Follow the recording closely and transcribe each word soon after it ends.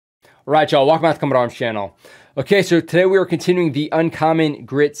Alright y'all, welcome back to Combat Arms channel. Okay, so today we are continuing the Uncommon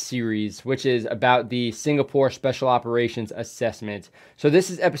Grit series, which is about the Singapore Special Operations Assessment. So this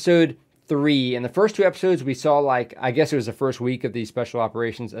is episode 3. In the first 2 episodes, we saw, like, I guess it was the first week of the Special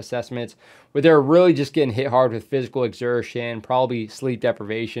Operations Assessments, where they're really just getting hit hard with physical exertion, probably sleep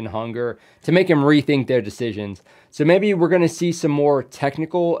deprivation, hunger, to make them rethink their decisions. So maybe we're going to see some more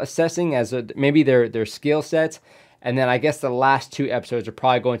technical assessing as maybe their skill sets. And then I guess the last 2 episodes are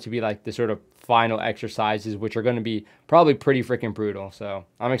probably going to be like the sort of final exercises, which are going to be probably pretty freaking brutal. So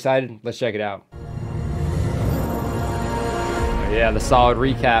I'm excited. Let's check it out. Yeah, the solid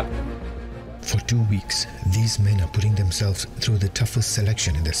recap. For 2 weeks, these men are putting themselves through the toughest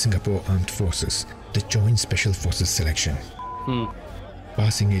selection in the Singapore Armed Forces, the Joint Special Forces Selection.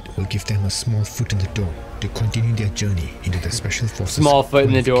 Passing it will give them a small foot in the door to continue their journey into the Special Forces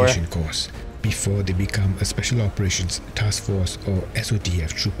Qualification course, before they become a Special Operations Task Force or SOTF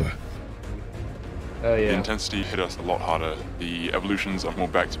trooper. Oh yeah. The intensity hit us a lot harder. The evolutions are more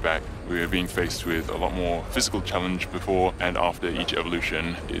back-to-back. We're being faced with a lot more physical challenge before and after each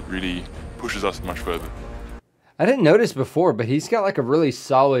evolution. It really pushes us much further. I didn't notice before, but he's got like a really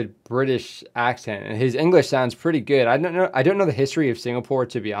solid British accent, and his English sounds pretty good. I don't know the history of Singapore,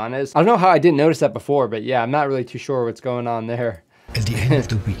 to be honest. I don't know how I didn't notice that before, but yeah, I'm not really too sure what's going on there. At the end of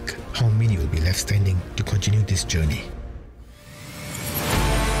the week, how many will be left standing to continue this journey?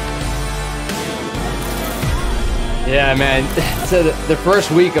 Yeah, man. So the first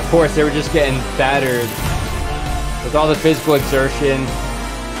week, of course, they were just getting battered with all the physical exertion,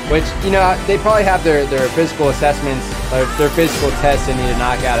 which, you know, they probably have their physical assessments, or their physical tests they need to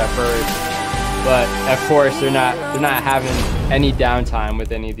knock out at first. But of course, they're not having any downtime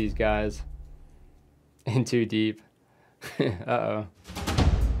with any of these guys. In too deep. Uh-oh.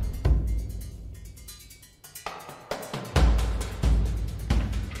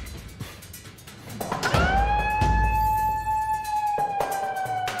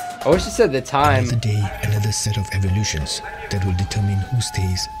 I wish it said the time. Another day, another set of evolutions that will determine who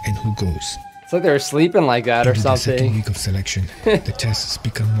stays and who goes. It's like they were sleeping like that or something. In the second week of selection, the tests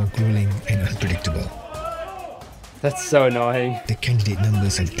become more grueling and unpredictable. That's so annoying. The candidate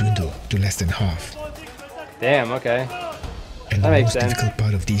numbers have dwindled to less than half. Damn, okay. And that the makes most sense. difficult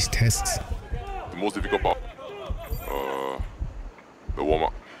part of these tests? The most difficult part? The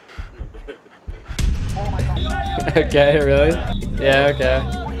warm-up. Okay, really? Yeah, okay.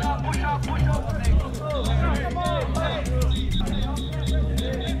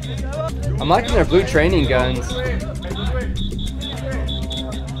 I'm liking their blue training guns.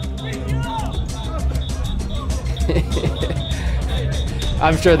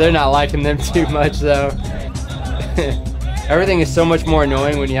 I'm sure they're not liking them too much though. Everything is so much more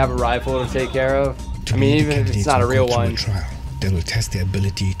annoying when you have a rifle to take care of. I mean, even if it's not a real one. Trial that will test their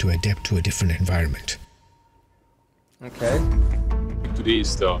ability to adapt to a different environment. Okay. Today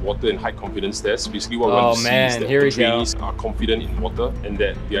is the water and height confidence test. Basically what we want to see is that the trainees are confident in water and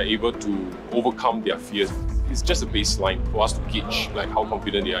that they are able to overcome their fears. It's just a baseline for us to gauge like how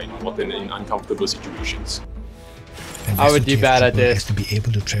confident they are in water and in uncomfortable situations. I would do bad at this. Has to be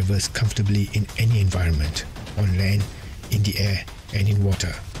able to traverse comfortably in any environment, on land, in the air, and in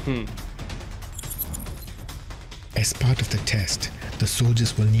water. As part of the test, the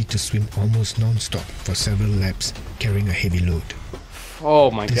soldiers will need to swim almost non-stop for several laps, carrying a heavy load.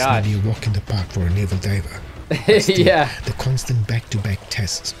 Oh my god. This may be a walk in the park for a naval diver. Still, yeah. The constant back-to-back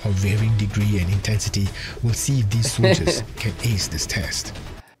tests of varying degree and intensity will see if these soldiers can ace this test.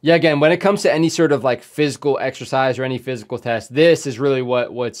 Yeah, again, when it comes to any sort of like physical exercise or any physical test, this is really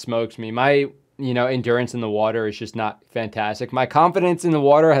what smokes me. My, you know, endurance in the water is just not fantastic. My confidence in the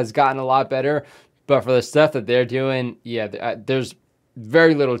water has gotten a lot better, but for the stuff that they're doing, yeah, there's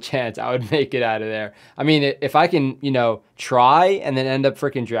very little chance I would make it out of there. I mean, if I can, you know, try and then end up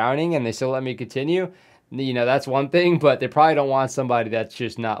freaking drowning and they still let me continue, you know, that's one thing, but they probably don't want somebody that's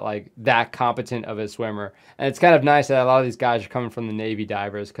just not like that competent of a swimmer. And it's kind of nice that a lot of these guys are coming from the Navy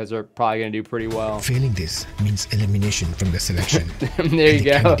divers because they're probably going to do pretty well. Failing this means elimination from the selection. There you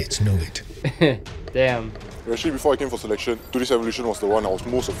go. Candidates know it. Damn. Actually, before I came for selection, today's evolution was the one I was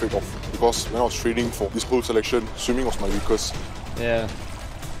most afraid of because when I was training for this whole selection, swimming was my weakest. Yeah.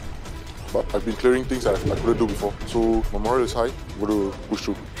 But I've been clearing things that I couldn't do before. So my morale is high, I'm going to push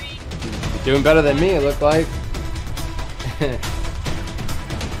through. Doing better than me, it looked like.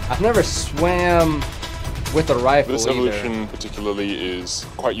 I've never swam with a rifle This either. evolution particularly is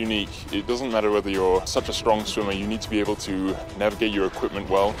quite unique. It doesn't matter whether you're such a strong swimmer, you need to be able to navigate your equipment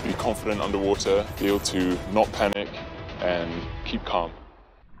well, be confident underwater, be able to not panic and keep calm.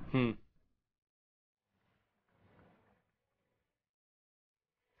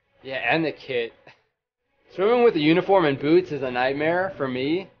 Yeah, and the kit. Swimming with a uniform and boots is a nightmare for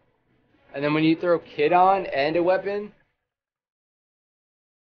me. And then when you throw kit on and a weapon,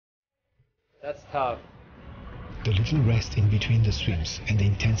 that's tough. The little rest in between the swims and the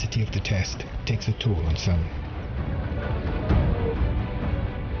intensity of the test takes a toll on some.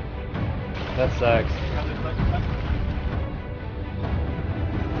 That sucks.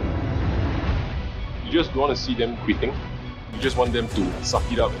 You just don't want to see them quitting. You just want them to suck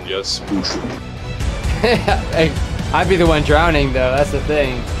it up and just pull through. Hey, I'd be the one drowning though, that's the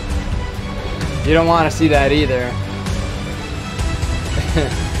thing. You don't want to see that either.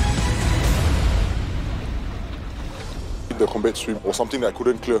 The combat swim was something that I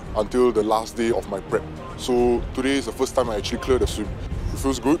couldn't clear until the last day of my prep. So today is the first time I actually cleared the swim. It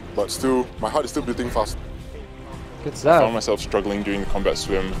feels good, but still, my heart is still beating fast. Good stuff. I found myself struggling during the combat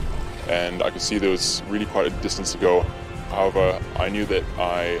swim, and I could see there was really quite a distance to go. However, I knew that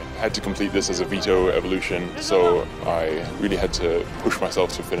I had to complete this as a veto evolution, so I really had to push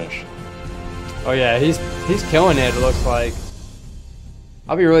myself to finish. Oh yeah, he's killing it looks like.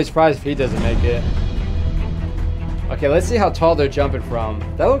 I'll be really surprised if he doesn't make it. Okay, let's see how tall they're jumping from.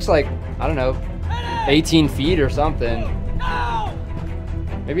 That looks like, I don't know, 18 feet or something.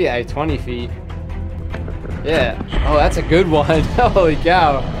 Maybe like 20 feet. Yeah. Oh, that's a good one. Holy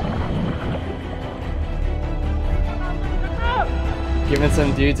cow. Giving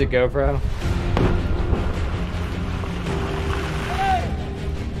some dudes a GoPro.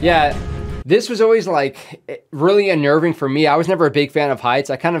 Yeah, this was always like really unnerving for me. I was never a big fan of heights.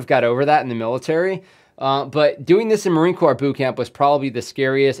 I kind of got over that in the military. But doing this in Marine Corps boot camp was probably the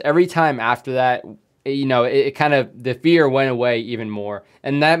scariest. Every time after that, you know, it kind of, the fear went away even more.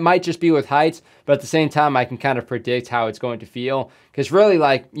 And that might just be with heights, but at the same time, I can kind of predict how it's going to feel. Because really,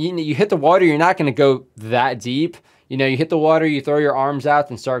 like, you hit the water, you're not going to go that deep. You know, you hit the water, you throw your arms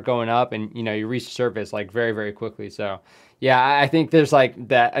out and start going up, and, you know, you reach the surface, like, very, very quickly. So, yeah, I think there's, like,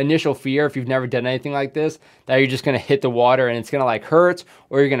 that initial fear, if you've never done anything like this, that you're just going to hit the water and it's going to, like, hurt,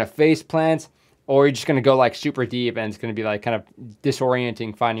 or you're going to face plant, or you're just going to go like super deep and it's going to be like kind of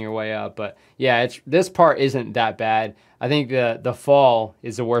disorienting finding your way up. But yeah, this part isn't that bad. I think the fall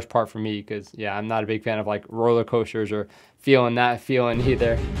is the worst part for me because, yeah, I'm not a big fan of like roller coasters or feeling that feeling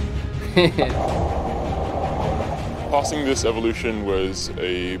either. Passing this evolution was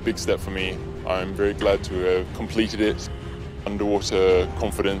a big step for me. I'm very glad to have completed it. Underwater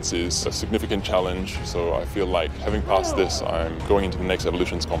confidence is a significant challenge, so I feel like having passed this, I'm going into the next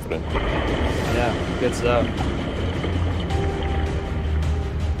evolutions confident. Yeah, good stuff.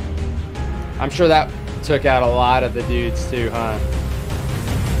 I'm sure that took out a lot of the dudes too, huh?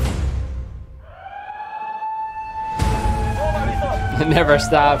 It never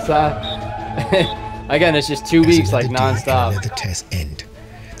stops, huh? Again, it's just 2 weeks, like non-stop. Let the test end.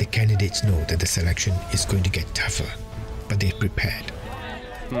 The candidates know that the selection is going to get tougher, but they're prepared.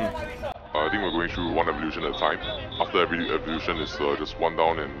 I think we're going through one evolution at a time. After every evolution is just one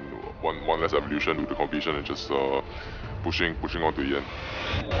down and one less evolution to the completion and just pushing on to the end.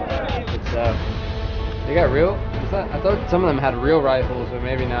 Good stuff. They got real? I thought some of them had real rifles, but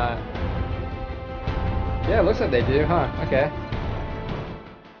maybe not. Yeah, it looks like they do, huh? Okay.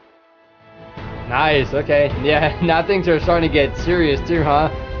 Nice, okay. Yeah, now things are starting to get serious too, huh?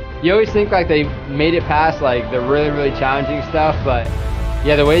 You always think like they made it past like the really, really challenging stuff, but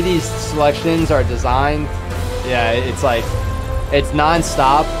yeah, the way these selections are designed, yeah, it's like, it's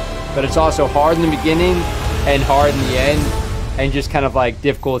non-stop, but it's also hard in the beginning and hard in the end, and just kind of like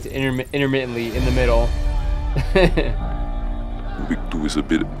difficult intermittently in the middle. Week 2 is a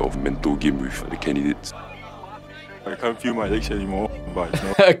bit of mental game with the candidates. I can't feel my legs anymore, but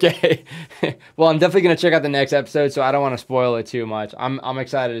no. Okay. Well, I'm definitely going to check out the next episode, so I don't want to spoil it too much. I'm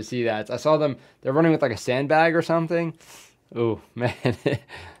excited to see that. I saw them, they're running with like a sandbag or something. Ooh, man,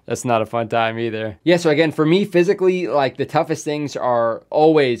 that's not a fun time either. Yeah, so again, for me, physically, like the toughest things are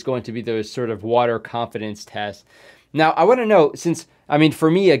always going to be those sort of water confidence tests. Now, I want to know, since, I mean,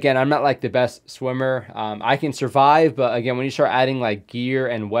 for me, again, I'm not like the best swimmer. I can survive, but again, when you start adding like gear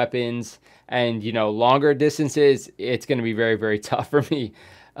and weapons and, you know, longer distances, it's going to be very, very tough for me.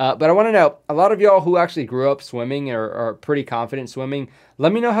 But I want to know, a lot of y'all who actually grew up swimming or are pretty confident swimming,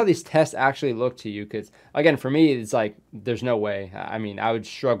 let me know how these tests actually look to you. Because, again, for me, it's like, there's no way. I mean, I would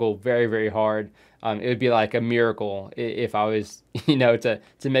struggle very, very hard. It would be like a miracle if I was, you know, to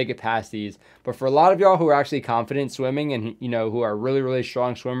make it past these. But for a lot of y'all who are actually confident swimming and, you know, who are really, really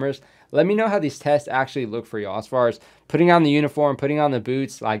strong swimmers, let me know how these tests actually look for y'all. As far as putting on the uniform, putting on the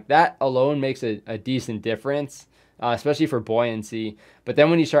boots, like that alone makes a decent difference. especially for buoyancy. But then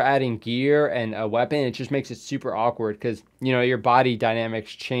when you start adding gear and a weapon, it just makes it super awkward because, you know, your body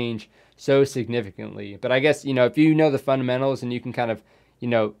dynamics change so significantly. But I guess, you know, if you know the fundamentals and you can kind of, you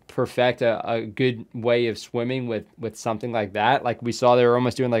know, perfect a good way of swimming with something like that, like we saw they were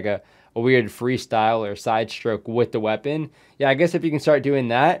almost doing like a weird freestyle or side stroke with the weapon. Yeah, I guess if you can start doing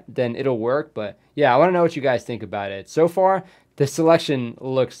that, then it'll work. But yeah, I want to know what you guys think about it. So far, the selection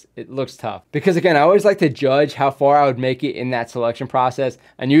looks tough because, again, I always like to judge how far I would make it in that selection process.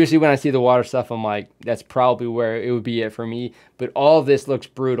 And usually when I see the water stuff, I'm like, that's probably where it would be it for me. But all of this looks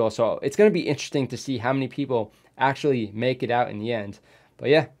brutal. So it's going to be interesting to see how many people actually make it out in the end. But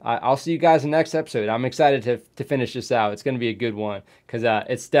yeah, I'll see you guys in the next episode. I'm excited to finish this out. It's going to be a good one because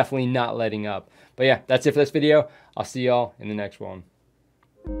it's definitely not letting up. But yeah, that's it for this video. I'll see y'all in the next one.